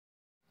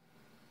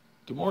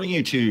Good morning,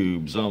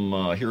 YouTubes.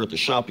 I'm here at the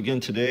shop again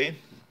today.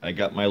 I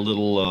got my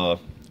little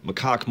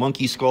macaque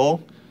monkey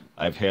skull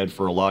I've had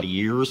for a lot of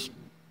years.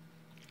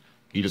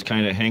 He just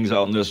kind of hangs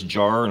out in this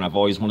jar, and I've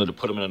always wanted to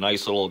put him in a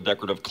nice little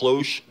decorative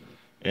cloche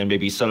and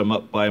maybe set him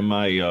up by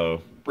my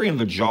brain of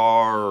the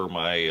jar or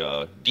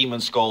my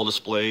demon skull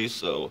display.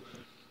 So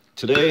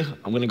today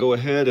I'm going to go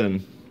ahead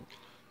and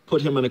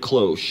put him in a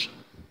cloche.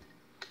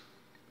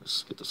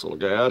 Let's get this little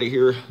guy out of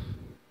here.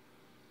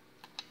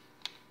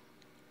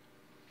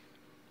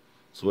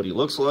 So what he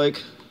looks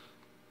like,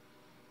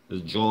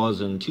 his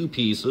jaw's in two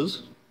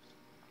pieces.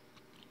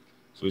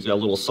 So he's got a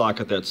little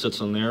socket that sits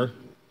in there.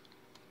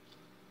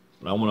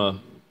 And I want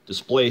to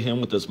display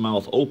him with his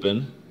mouth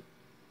open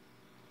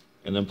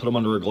and then put him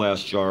under a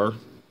glass jar.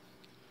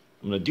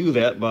 I'm going to do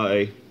that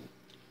by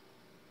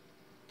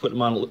putting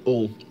him on a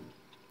little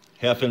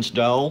half-inch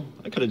dowel.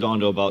 I cut it down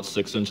to about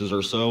 6 inches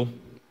or so,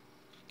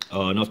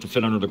 enough to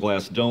fit under the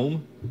glass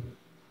dome.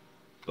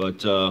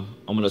 But I'm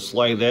going to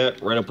slide that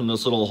right up in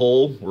this little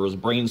hole where his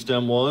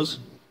brainstem was.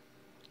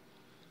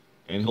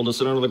 And he'll just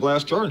sit under the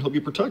glass jar and he'll be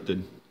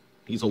protected.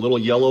 He's a little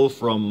yellow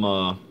from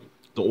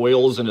the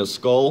oils in his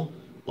skull.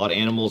 A lot of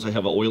animals that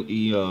have an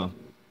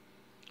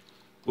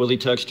oily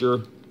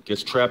texture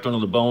gets trapped under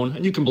the bone.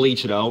 And you can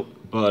bleach it out,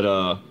 but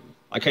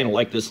I kind of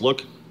like this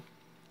look.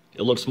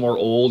 It looks more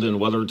old and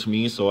weathered to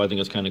me, so I think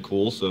it's kind of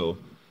cool. So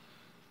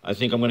I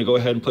think I'm going to go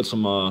ahead and put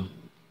some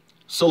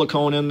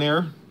silicone in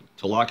there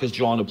to lock his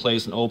jaw into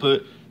place and open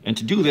it. And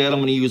to do that, I'm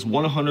going to use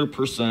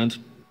 100%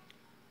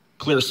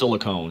 clear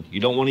silicone. You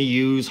don't want to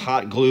use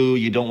hot glue.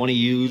 You don't want to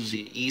use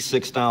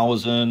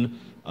E6000.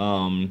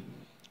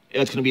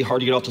 It's going to be hard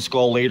to get off the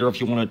skull later if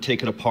you want to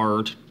take it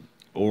apart,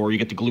 or you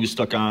get the glue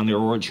stuck on there,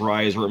 or it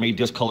dries, or it may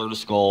discolor the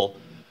skull.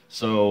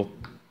 So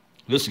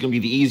this is going to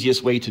be the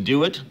easiest way to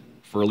do it,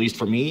 for at least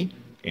for me.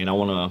 And I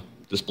want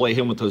to display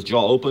him with his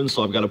jaw open,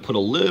 so I've got to put a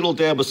little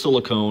dab of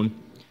silicone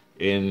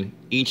in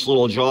each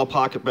little jaw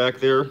pocket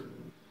back there.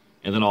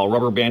 And then I'll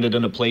rubber band it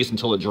into place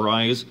until it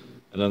dries.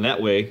 And then that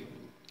way,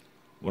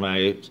 when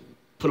I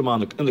put him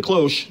on in the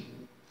cloche,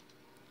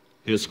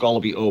 his skull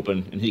will be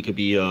open and he could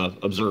be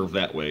observed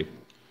that way.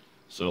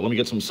 So let me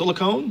get some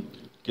silicone,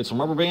 get some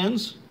rubber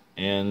bands,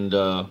 and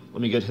let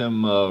me get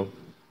him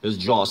his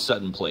jaw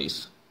set in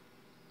place.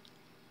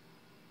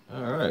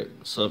 All right,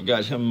 so I've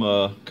got him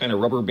kind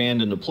of rubber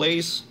band into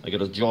place. I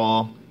got his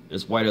jaw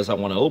as wide as I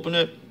want to open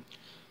it.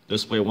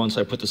 This way, once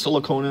I put the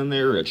silicone in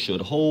there, it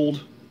should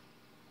hold.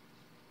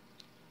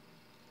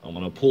 I'm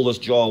going to pull this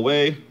jaw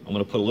away. I'm going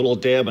to put a little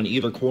dab on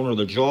either corner of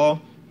the jaw.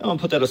 And I'm going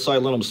to put that aside,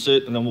 let them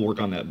sit, and then we'll work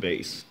on that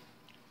base.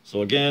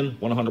 So again,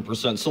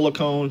 100%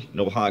 silicone,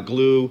 no hot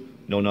glue,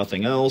 no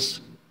nothing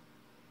else.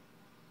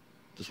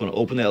 Just want to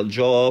open that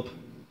jaw up.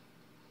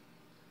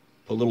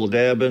 Put a little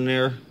dab in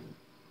there.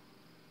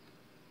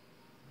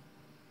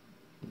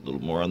 A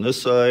little more on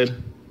this side.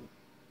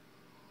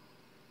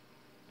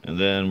 And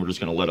then we're just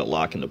going to let it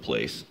lock into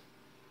place.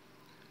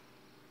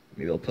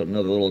 Maybe I'll put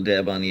another little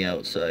dab on the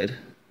outside.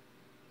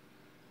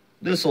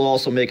 This will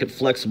also make it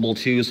flexible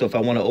too, so if I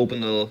want to open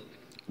the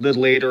lid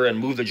later and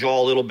move the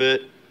jaw a little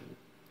bit,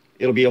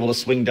 it'll be able to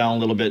swing down a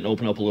little bit and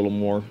open up a little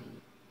more.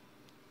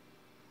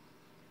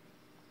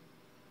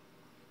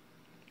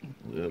 A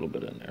little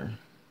bit in there.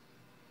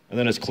 And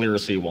then it's clear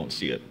so you won't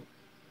see it.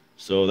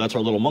 So that's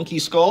our little monkey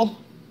skull.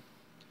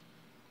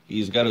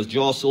 He's got his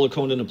jaw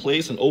siliconed into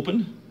place and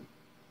open.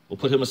 We'll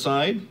put him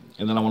aside,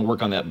 and then I want to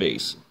work on that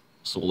base.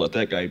 So we'll let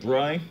that guy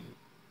dry.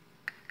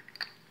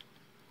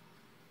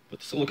 Put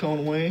the silicone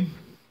away.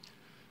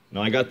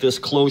 Now I got this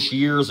cloche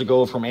years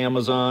ago from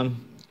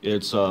Amazon.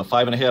 It's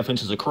 5.5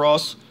 inches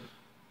across.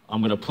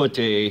 I'm going to put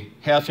a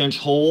 1/2 inch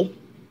hole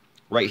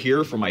right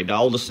here for my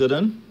dowel to sit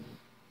in.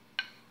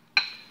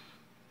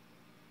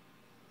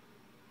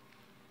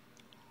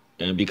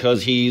 And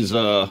because he's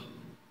kind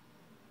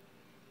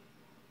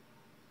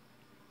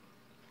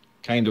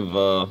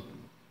of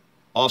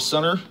off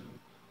center,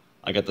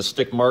 I got the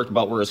stick marked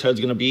about where his head's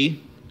going to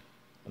be.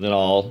 And then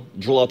I'll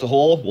drill out the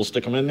hole. We'll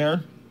stick him in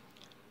there.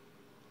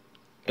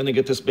 And then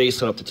get this base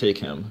set up to take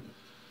him.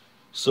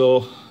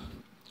 So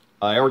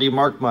I already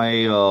marked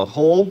my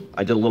hole.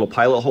 I did a little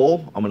pilot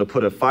hole. I'm going to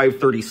put a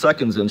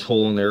 5/32 inch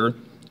hole in there,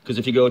 because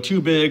if you go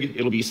too big,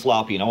 it'll be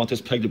sloppy, and I want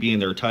this peg to be in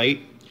there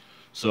tight.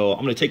 So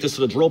I'm going to take this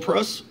to the drill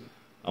press.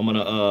 I'm going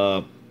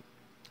to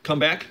come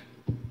back.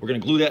 We're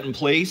going to glue that in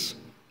place,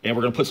 and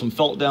we're going to put some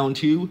felt down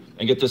too,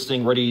 and get this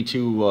thing ready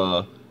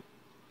to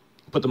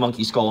put the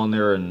monkey skull in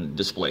there and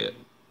display it.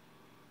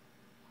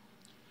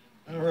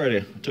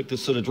 Alrighty, I took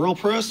this to the drill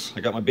press.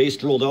 I got my base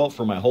drilled out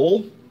for my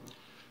hole.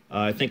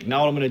 I think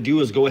now what I'm going to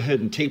do is go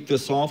ahead and tape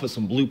this off with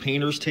some blue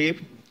painter's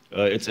tape.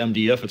 It's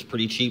MDF, it's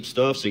pretty cheap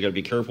stuff, so you got to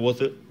be careful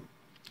with it.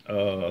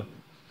 The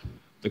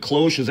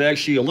cloche is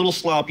actually a little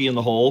sloppy in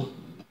the hole.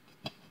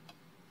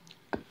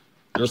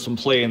 There's some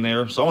play in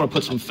there, so I want to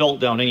put some felt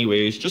down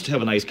anyways, just to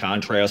have a nice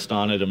contrast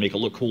on it and make it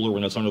look cooler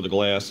when it's under the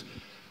glass.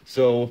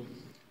 So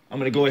I'm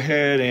going to go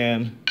ahead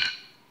and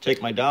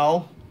take my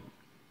dowel.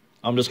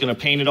 I'm just going to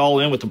paint it all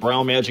in with the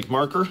brown magic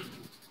marker.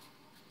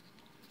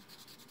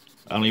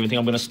 I don't even think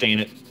I'm going to stain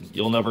it.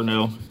 You'll never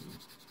know.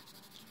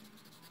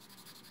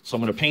 So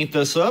I'm going to paint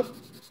this up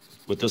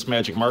with this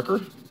magic marker,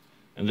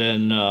 and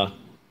then I'll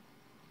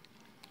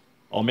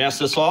mask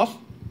this off.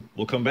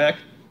 We'll come back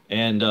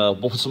and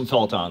we'll put some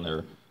felt on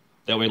there.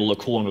 That way it'll look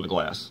cool under the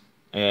glass.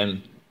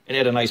 And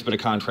add a nice bit of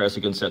contrast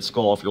against that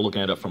skull if you're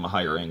looking at it from a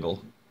higher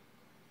angle.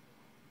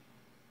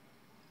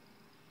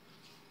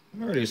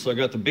 Alrighty, so I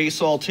got the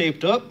base all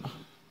taped up.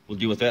 We'll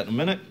deal with that in a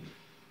minute.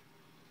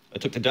 I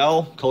took the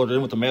dowel, colored it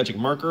in with the magic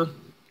marker.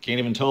 Can't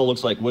even tell, it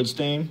looks like wood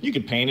stain. You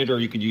could paint it, or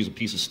you could use a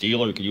piece of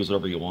steel, or you could use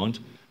whatever you want.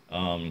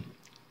 I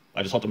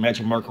just thought the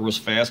magic marker was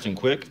fast and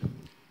quick.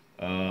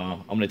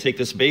 I'm going to take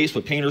this base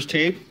with painter's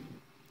tape,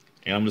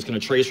 and I'm just going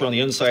to trace around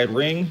the inside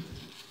ring.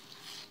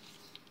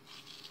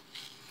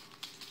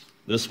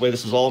 This way,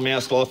 this is all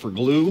masked off for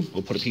glue.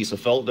 We'll put a piece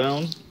of felt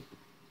down.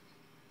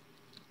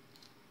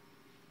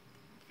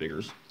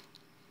 Figures.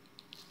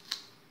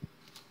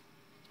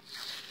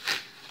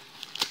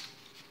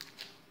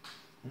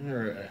 All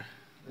right,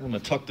 I'm going to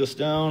tuck this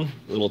down.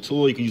 A little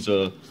tool, you can use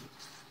a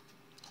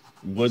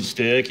wood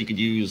stick. You could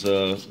use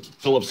a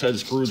Phillips head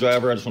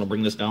screwdriver. I just want to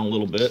bring this down a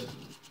little bit.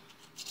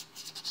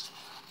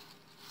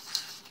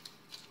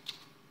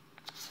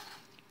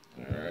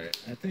 All right,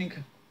 I think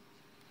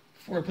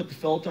before I put the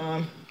felt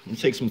on, I'm going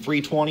to take some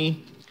 320. I'm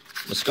going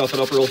to scuff it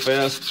up real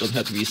fast. Doesn't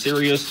have to be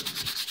serious.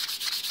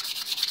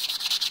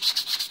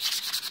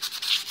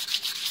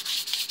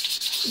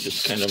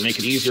 Just kind of make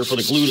it easier for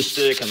the glue to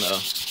stick and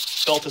the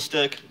felt to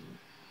stick.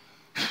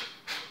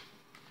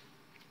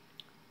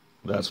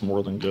 That's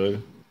more than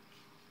good.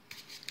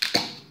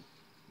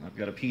 I've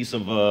got a piece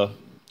of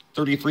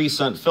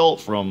 33-cent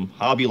felt from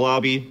Hobby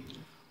Lobby.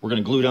 We're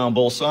going to glue down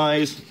both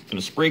sides. Going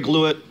to spray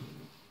glue it.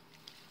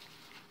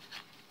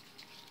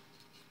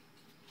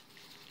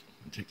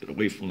 Take that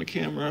away from the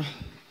camera.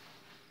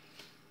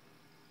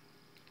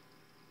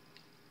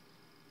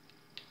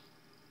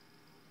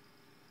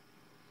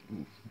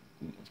 Ooh,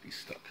 must be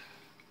stuck.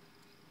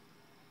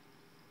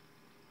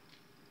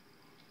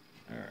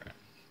 All right.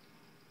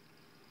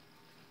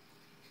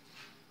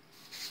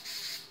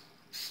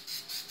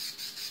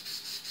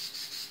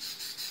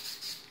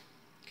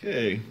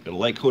 Okay, got a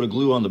light coat of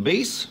glue on the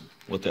base.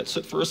 Let that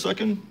sit for a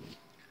second.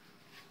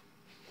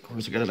 Of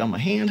course, I got it on my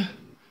hand.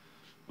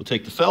 We'll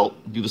take the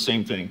felt, do the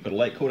same thing. Put a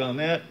light coat on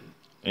that,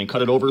 and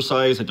cut it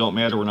oversized. It don't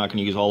matter, we're not going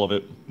to use all of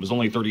it. It was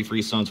only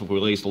 33 cents. If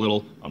we waste a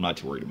little, I'm not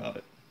too worried about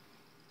it.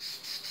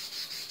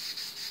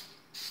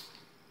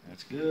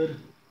 That's good.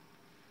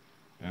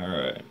 All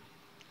right,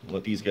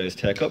 let these guys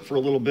tack up for a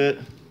little bit.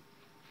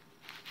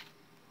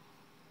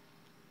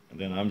 And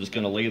then I'm just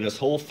going to lay this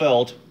whole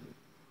felt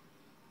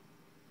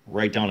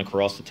right down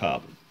across the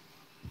top.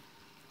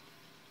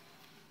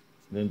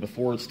 And then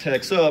before it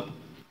tacks up,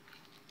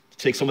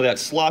 take some of that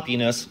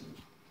sloppiness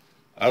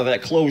out of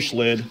that close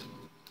lid.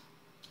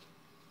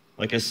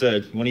 Like I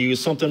said, you want to use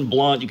something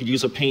blunt. You could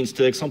use a paint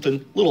stick, something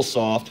a little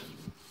soft,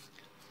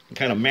 and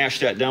kind of mash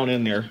that down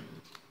in there.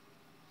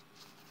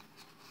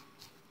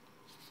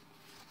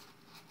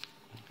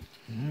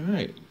 All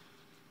right.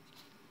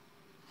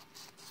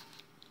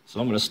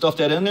 So I'm going to stuff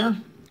that in there.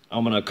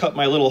 I'm going to cut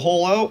my little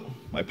hole out,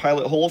 my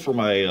pilot hole for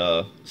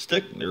my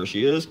stick. There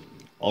she is.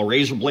 I'll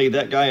razor blade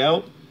that guy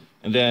out.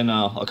 And then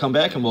I'll come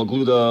back and we'll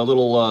glue the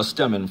little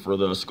stem in for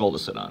the skull to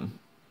sit on.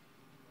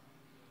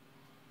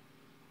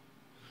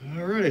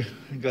 All right,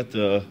 I got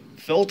the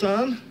felt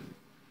on,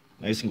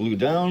 nice and glued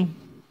down.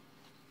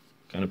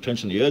 Kind of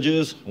pinching the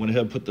edges. Went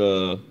ahead and put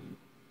the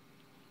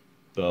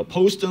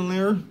post in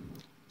there.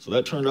 So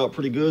that turned out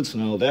pretty good. So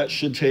now that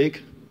should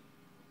take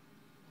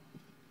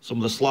some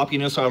of the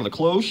sloppiness out of the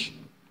cloche.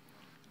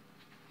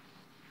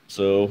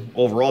 So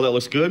overall, that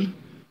looks good.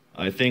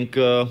 I think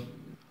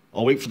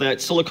I'll wait for that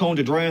silicone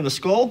to dry on the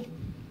skull.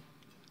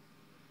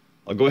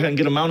 I'll go ahead and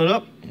get them mounted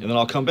up, and then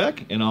I'll come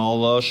back and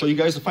I'll show you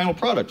guys the final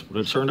product, what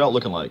it turned out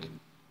looking like.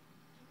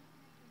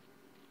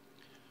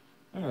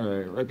 All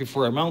right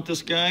before I mount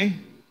this guy,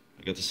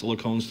 I got the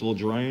silicone still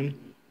drying.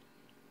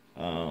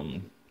 I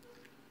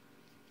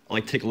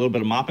like to take a little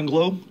bit of Mop and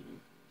Glow,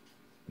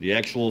 the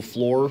actual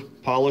floor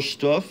polish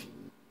stuff,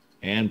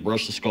 and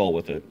brush the skull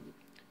with it.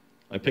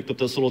 I picked up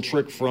this little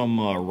trick from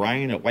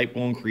Ryan at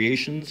Whitebone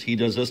Creations. He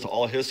does this to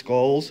all his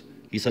skulls.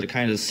 He said it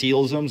kind of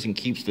seals them and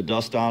keeps the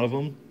dust out of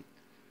them.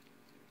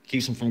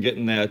 Keeps them from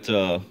getting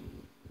that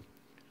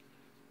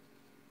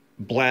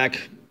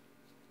black,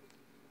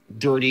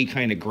 dirty,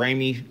 kind of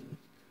grimy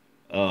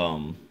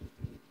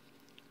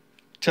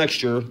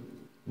texture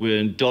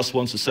when dust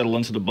wants to settle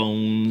into the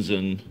bones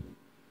and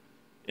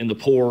in the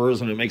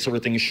pores, and it makes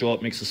everything show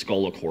up, makes the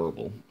skull look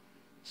horrible.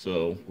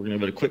 So we're going to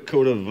give it a quick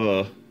coat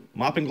of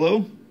Mop and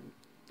Glow.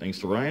 Thanks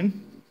to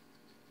Ryan.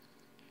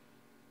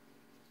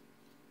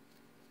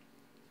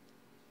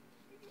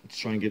 Let's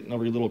try and get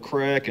every little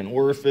crack and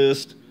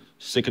orifice,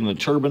 stick in the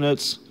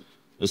turbinates.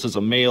 This is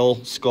a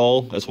male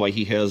skull. That's why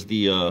he has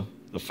the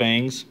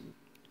fangs.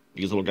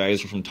 These little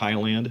guys are from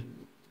Thailand.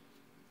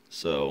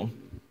 So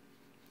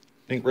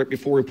I think right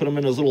before we put him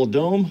in his little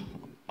dome,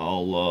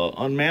 I'll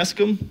unmask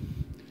him.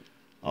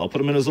 I'll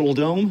put him in his little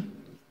dome.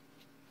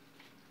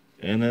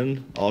 and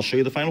then I'll show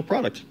you the final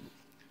product.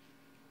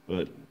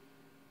 But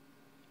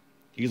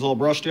he's all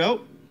brushed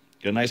out,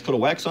 got a nice coat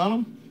of wax on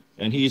him,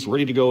 and he's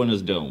ready to go in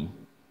his dome.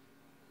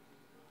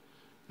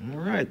 All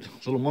right,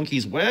 little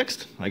monkey's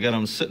waxed. I got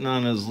him sitting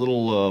on his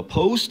little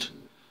post,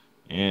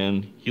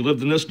 and he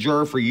lived in this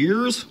jar for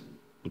years,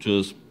 which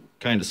is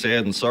kind of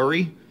sad and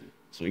sorry.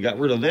 So we got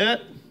rid of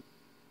that.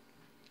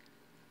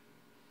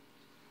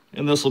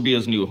 And this will be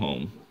his new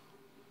home.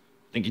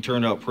 I think he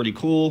turned out pretty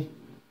cool.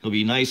 He'll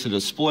be nice to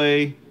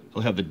display.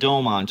 He'll have the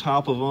dome on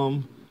top of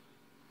him.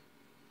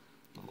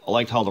 I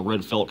liked how the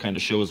red felt kind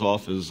of shows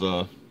off his,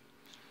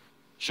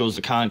 shows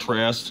the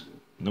contrast.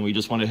 And then we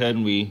just went ahead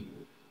and we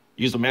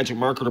used a magic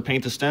marker to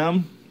paint the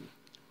stem.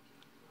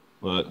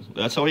 But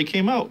that's how he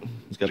came out.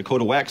 He's got a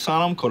coat of wax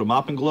on him, coat of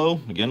Mop and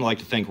Glow. Again, I'd like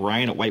to thank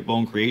Ryan at White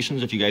Bone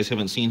Creations. If you guys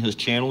haven't seen his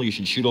channel, you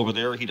should shoot over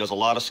there. He does a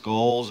lot of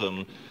skulls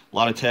and a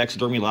lot of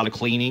taxidermy, a lot of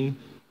cleaning.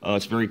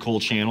 It's a very cool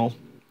channel.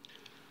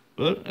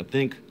 But I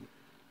think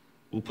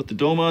we'll put the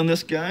dome on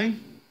this guy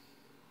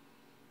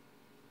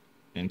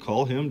and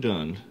call him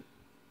done.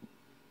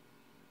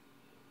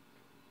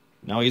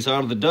 Now he's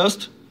out of the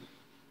dust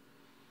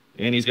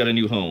and he's got a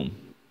new home.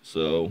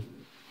 So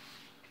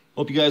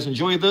hope you guys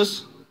enjoyed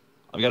this.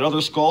 I've got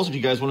other skulls. If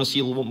you guys want to see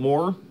a little bit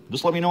more,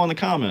 just let me know in the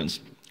comments.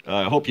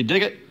 I hope you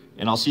dig it,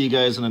 and I'll see you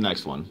guys in the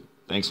next one.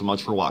 Thanks so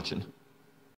much for watching.